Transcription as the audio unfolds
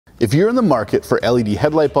If you're in the market for LED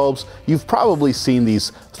headlight bulbs, you've probably seen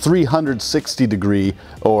these 360-degree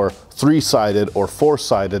or 3-sided or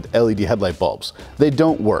 4-sided LED headlight bulbs. They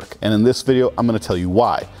don't work, and in this video, I'm going to tell you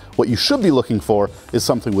why. What you should be looking for is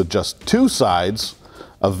something with just 2 sides,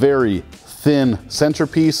 a very thin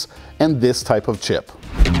centerpiece, and this type of chip.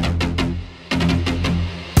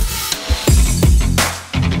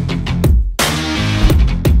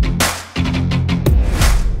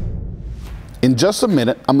 In just a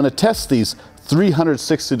minute, I'm going to test these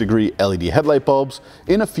 360-degree LED headlight bulbs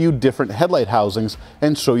in a few different headlight housings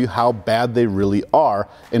and show you how bad they really are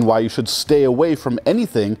and why you should stay away from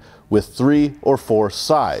anything with 3 or 4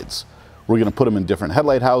 sides. We're going to put them in different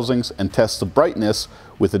headlight housings and test the brightness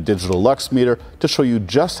with a digital lux meter to show you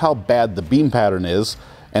just how bad the beam pattern is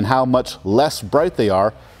and how much less bright they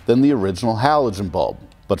are than the original halogen bulb.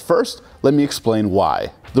 But first, let me explain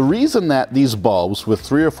why. The reason that these bulbs with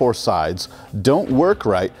 3 or 4 sides don't work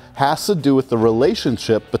right has to do with the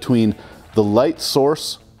relationship between the light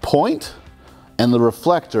source point and the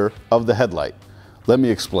reflector of the headlight. Let me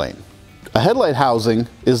explain. A headlight housing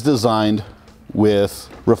is designed with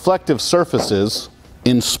reflective surfaces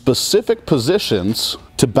in specific positions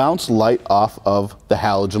to bounce light off of the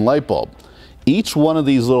halogen light bulb. Each one of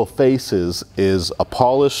these little faces is a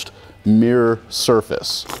polished mirror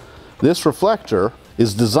surface. This reflector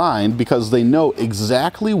is designed because they know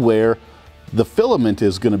exactly where the filament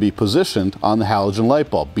is going to be positioned on the halogen light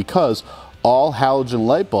bulb, because all halogen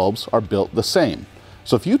light bulbs are built the same.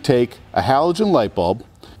 So if you take a halogen light bulb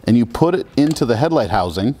and you put it into the headlight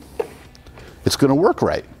housing, it's going to work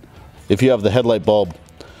right. If you have the headlight bulb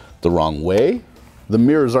the wrong way, the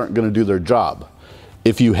mirrors aren't going to do their job.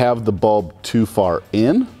 If you have the bulb too far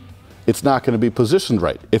in, it's not going to be positioned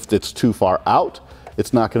right. If it's too far out,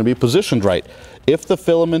 it's not going to be positioned right. If the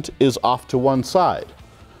filament is off to one side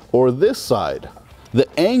or this side, the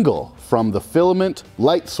angle from the filament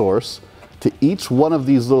light source to each one of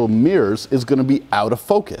these little mirrors is going to be out of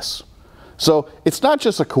focus. So it's not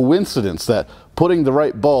just a coincidence that putting the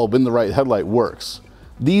right bulb in the right headlight works.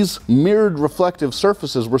 These mirrored reflective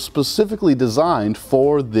surfaces were specifically designed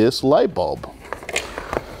for this light bulb.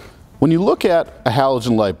 When you look at a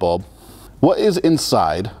halogen light bulb, what is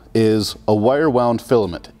inside is a wire wound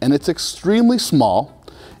filament, and it's extremely small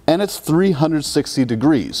and it's 360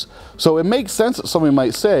 degrees. So it makes sense that somebody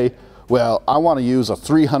might say, well, I want to use a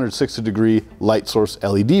 360 degree light source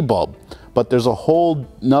LED bulb, but there's a whole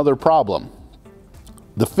nother problem.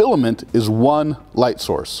 The filament is one light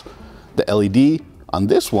source. The LED on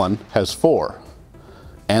this one has 4,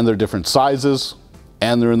 and they're different sizes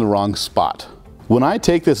and they're in the wrong spot. When I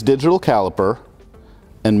take this digital caliper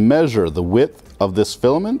and measure the width of this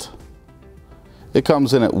filament, it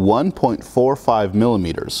comes in at 1.45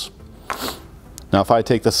 millimeters. Now if I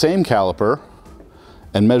take the same caliper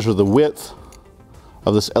and measure the width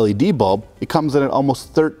of this LED bulb, it comes in at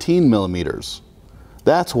almost 13 millimeters.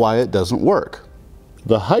 That's why it doesn't work.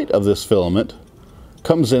 The height of this filament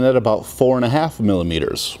comes in at about 4.5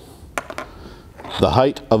 millimeters. The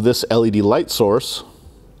height of this LED light source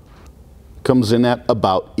comes in at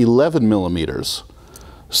about 11 millimeters.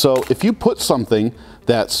 So if you put something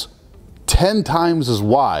that's 10 times as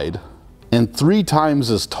wide and 3 times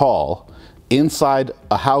as tall inside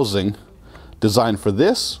a housing designed for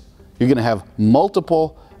this, you're going to have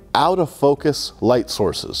multiple out of focus light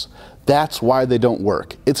sources. That's why they don't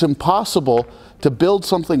work. It's impossible to build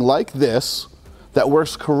something like this that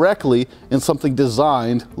works correctly in something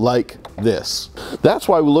designed like this. That's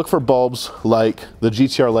why we look for bulbs like the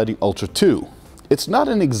GTR Lighting Ultra 2. It's not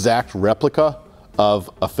an exact replica of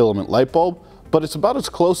a filament light bulb, but it's about as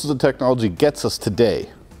close as the technology gets us today.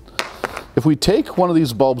 If we take one of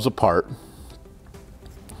these bulbs apart,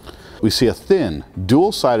 we see a thin,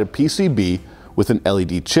 dual-sided PCB with an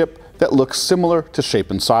LED chip that looks similar to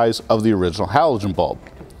shape and size of the original halogen bulb.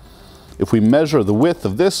 If we measure the width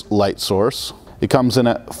of this light source, it comes in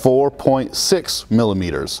at 4.6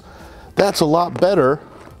 millimeters. That's a lot better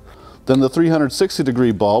than the 360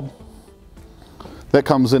 degree bulb that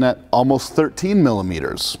comes in at almost 13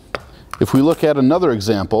 millimeters. If we look at another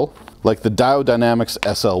example, like the Diode Dynamics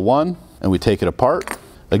SL1, and we take it apart,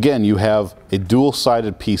 again, you have a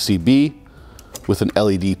dual-sided PCB with an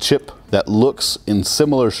LED chip that looks in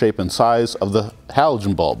similar shape and size of the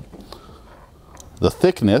halogen bulb. The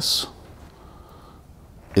thickness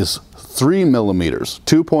is 3 millimeters,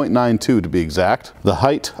 2.92 to be exact. The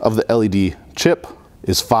height of the LED chip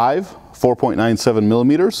is 4.97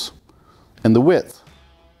 millimeters, and the width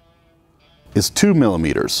is 2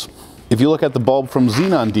 millimeters. If you look at the bulb from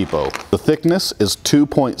Xenon Depot, the thickness is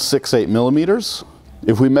 2.68 millimeters.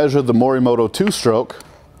 If we measure the Morimoto 2-stroke,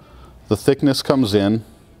 the thickness comes in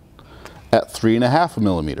 3.5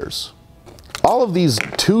 millimeters. All of these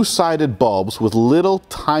two-sided bulbs with little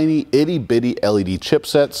tiny itty bitty LED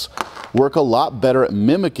chipsets work a lot better at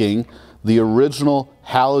mimicking the original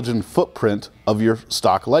halogen footprint of your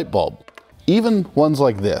stock light bulb. Even ones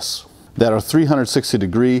like this that are 360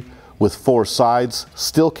 degree with 4 sides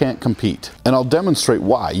still can't compete. And I'll demonstrate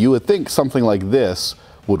why. You would think something like this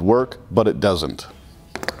would work, but it doesn't.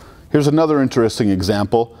 Here's another interesting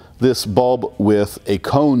example. This bulb with a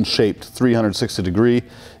cone-shaped 360 degree.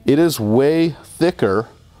 It is way thicker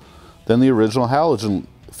than the original halogen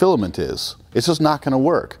filament is. It's just not going to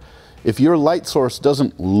work. If your light source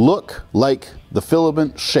doesn't look like the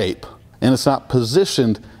filament shape and it's not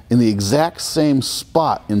positioned in the exact same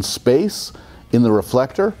spot in space in the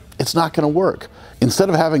reflector, it's not going to work. Instead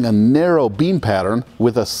of having a narrow beam pattern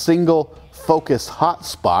with a single focused hot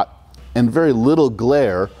spot and very little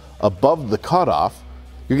glare above the cutoff,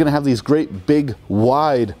 you're going to have these great big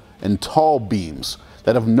wide and tall beams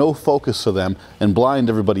that have no focus to them and blind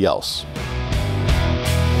everybody else.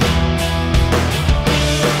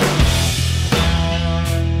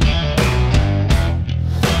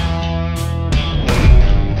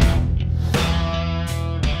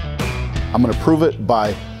 I'm going to prove it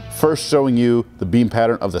by first showing you the beam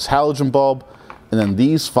pattern of this halogen bulb and then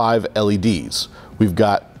these 5 LEDs. We've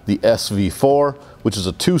got the SV4, which is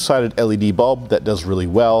a two-sided LED bulb that does really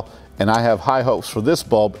well, and I have high hopes for this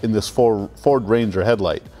bulb in this Ford Ranger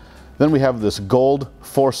headlight. Then we have this gold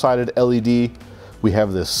 4-sided LED, we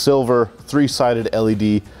have this silver 3-sided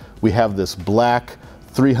LED, we have this black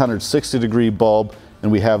 360 degree bulb,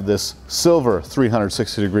 and we have this silver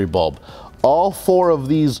 360 degree bulb. All 4 of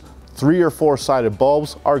these 3 or 4-sided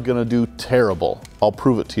bulbs are gonna do terrible. I'll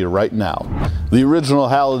prove it to you right now. The original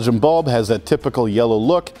halogen bulb has that typical yellow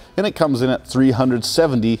look, and it comes in at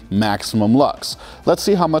 370 maximum lux. Let's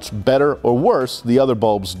see how much better or worse the other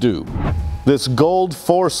bulbs do. This gold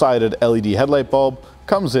 4-sided LED headlight bulb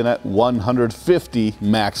comes in at 150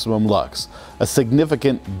 maximum lux, a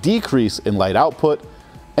significant decrease in light output,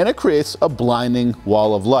 and it creates a blinding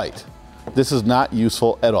wall of light. This is not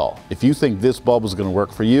useful at all. If you think this bulb is going to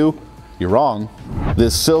work for you, you're wrong.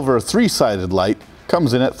 This silver 3-sided light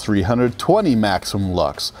comes in at 320 maximum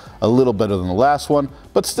lux, a little better than the last one,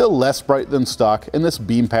 but still less bright than stock, and this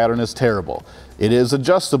beam pattern is terrible. It is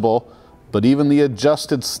adjustable, but even the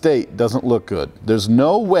adjusted state doesn't look good. There's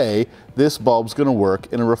no way this bulb's going to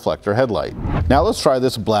work in a reflector headlight. Now let's try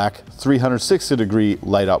this black 360 degree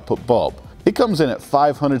light output bulb. It comes in at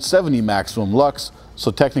 570 maximum lux,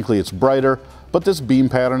 so technically it's brighter, but this beam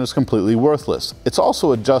pattern is completely worthless. It's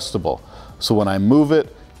also adjustable, so when I move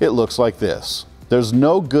it, it looks like this. There's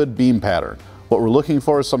no good beam pattern. What we're looking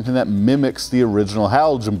for is something that mimics the original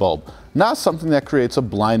halogen bulb, not something that creates a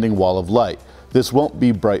blinding wall of light. This won't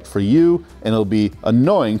be bright for you, and it'll be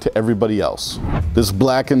annoying to everybody else. This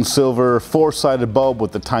black and silver 4-sided bulb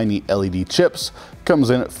with the tiny LED chips comes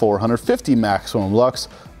in at 450 maximum lux,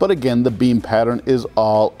 but again, the beam pattern is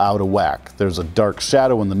all out of whack. There's a dark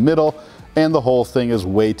shadow in the middle, and the whole thing is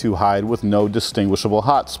way too high with no distinguishable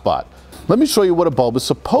hot spot. Let me show you what a bulb is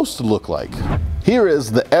supposed to look like. Here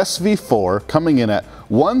is the SV4 coming in at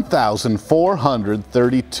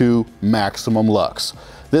 1,432 maximum lux.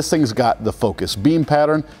 This thing's got the focus beam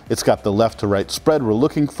pattern, it's got the left to right spread we're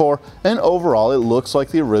looking for, and overall it looks like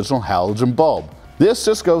the original halogen bulb. This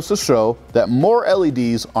just goes to show that more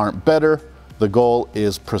LEDs aren't better. The goal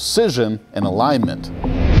is precision and alignment.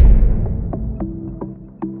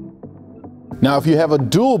 Now, if you have a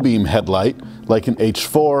dual beam headlight, like an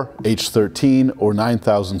H4, H13, or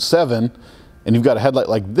 9007, and you've got a headlight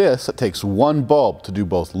like this that takes one bulb to do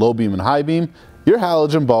both low beam and high beam, your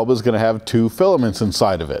halogen bulb is going to have 2 filaments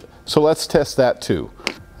inside of it. So let's test that too.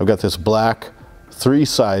 I've got this black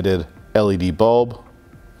 3-sided LED bulb,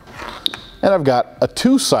 and I've got a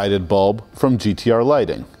 2-sided bulb from GTR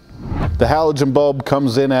Lighting. The halogen bulb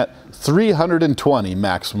comes in at 320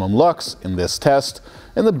 maximum lux in this test,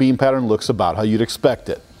 and the beam pattern looks about how you'd expect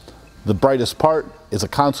it. The brightest part is a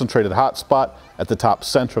concentrated hot spot at the top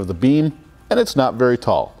center of the beam, and it's not very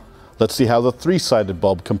tall. Let's see how the 3-sided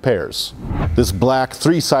bulb compares. This black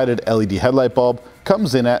 3-sided LED headlight bulb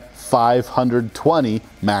comes in at 520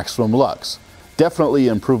 maximum lux. Definitely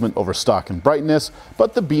an improvement over stock in brightness,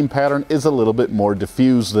 but the beam pattern is a little bit more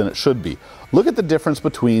diffused than it should be. Look at the difference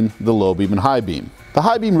between the low beam and high beam. The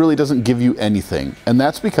high beam really doesn't give you anything, and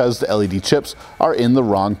that's because the LED chips are in the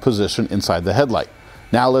wrong position inside the headlight.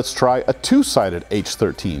 Now let's try a 2-sided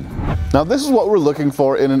H13. Now this is what we're looking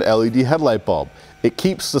for in an LED headlight bulb. It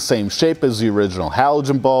keeps the same shape as the original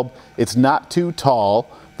halogen bulb. It's not too tall.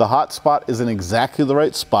 The The hot spot is in exactly the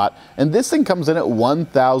right spot, and this thing comes in at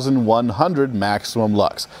 1,100 maximum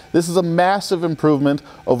lux. This is a massive improvement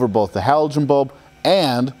over both the halogen bulb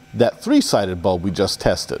and that three-sided bulb we just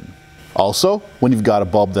tested. Also, when you've got a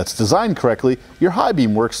bulb that's designed correctly, your high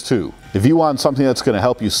beam works too. If you want something that's going to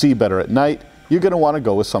help you see better at night, you're going to want to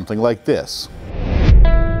go with something like this.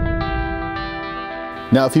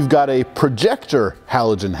 Now, if you've got a projector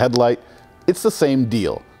halogen headlight, it's the same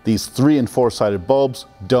deal. These 3- and 4-sided bulbs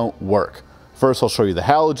don't work. First, I'll show you the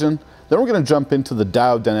halogen, then we're going to jump into the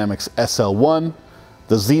Diode Dynamics SL1,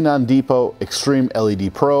 the Xenon Depot Extreme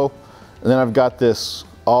LED Pro, and then I've got this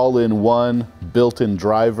all-in-one built-in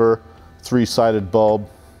driver 3-sided bulb.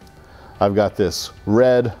 I've got this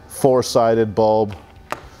red 4-sided bulb,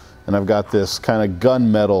 and I've got this kind of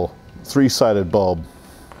gunmetal 3-sided bulb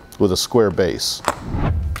with a square base.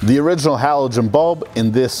 The original halogen bulb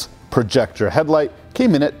in this projector headlight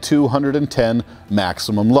came in at 210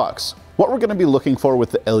 maximum lux. What we're going to be looking for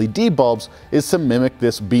with the LED bulbs is to mimic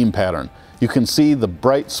this beam pattern. You can see the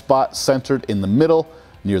bright spot centered in the middle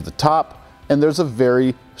near the top, and there's a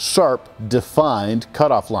very sharp, defined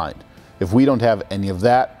cutoff line. If we don't have any of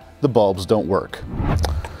that, the bulbs don't work.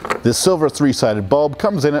 This silver 3-sided bulb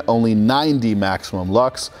comes in at only 90 maximum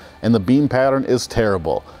lux, and the beam pattern is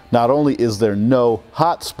terrible. Not only is there no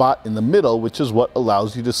hot spot in the middle, which is what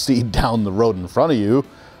allows you to see down the road in front of you,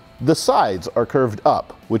 the sides are curved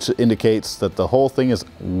up, which indicates that the whole thing is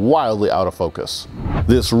wildly out of focus.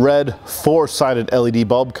 This red 4-sided LED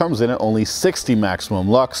bulb comes in at only 60 maximum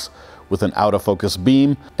lux, with an out of focus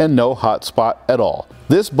beam and no hot spot at all.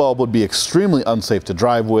 This bulb would be extremely unsafe to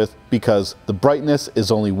drive with because the brightness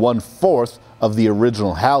is only 1/4 of the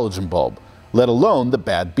original halogen bulb, let alone the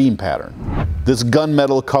bad beam pattern. This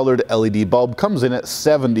gunmetal colored LED bulb comes in at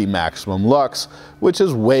 70 maximum lux, which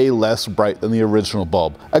is way less bright than the original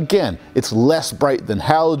bulb. Again, it's less bright than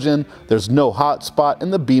halogen, there's no hot spot,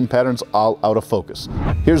 and the beam pattern's all out of focus.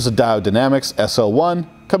 Here's the Diode Dynamics SL1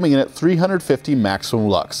 coming in at 350 maximum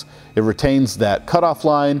lux. It retains that cutoff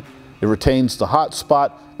line, it retains the hot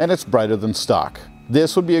spot, and it's brighter than stock.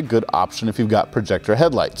 This would be a good option if you've got projector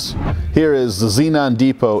headlights. Here is the Xenon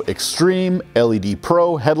Depot Extreme LED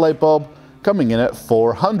Pro headlight bulb coming in at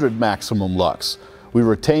 400 maximum lux. We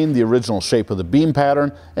retain the original shape of the beam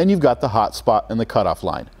pattern, and you've got the hot spot and the cutoff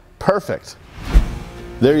line. Perfect.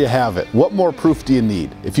 There you have it. What more proof do you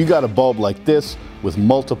need? If you got a bulb like this with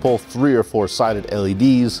multiple 3- or 4-sided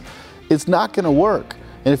LEDs, it's not going to work.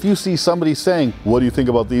 And if you see somebody saying, what do you think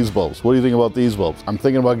about these bulbs? What do you think about these bulbs? I'm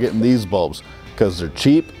thinking about getting these bulbs because they're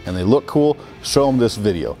cheap and they look cool. Show them this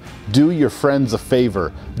video. Do your friends a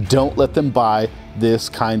favor. Don't let them buy this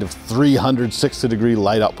kind of 360-degree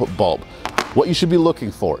light output bulb. What you should be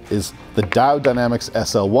looking for is the Diode Dynamics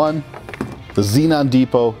SL1, the Xenon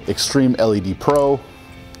Depot Extreme LED Pro,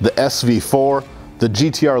 the SV4, the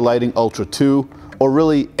GTR Lighting Ultra 2, or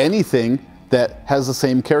really anything that has the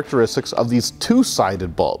same characteristics of these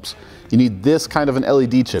 2-sided bulbs. You need this kind of an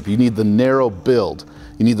LED chip. You need the narrow build.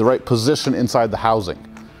 You need the right position inside the housing.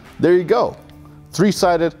 There you go.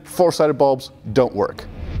 3-sided, 4-sided bulbs don't work.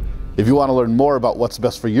 If you want to learn more about what's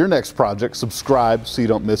best for your next project, subscribe so you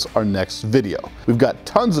don't miss our next video. We've got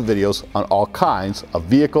tons of videos on all kinds of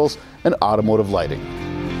vehicles and automotive lighting.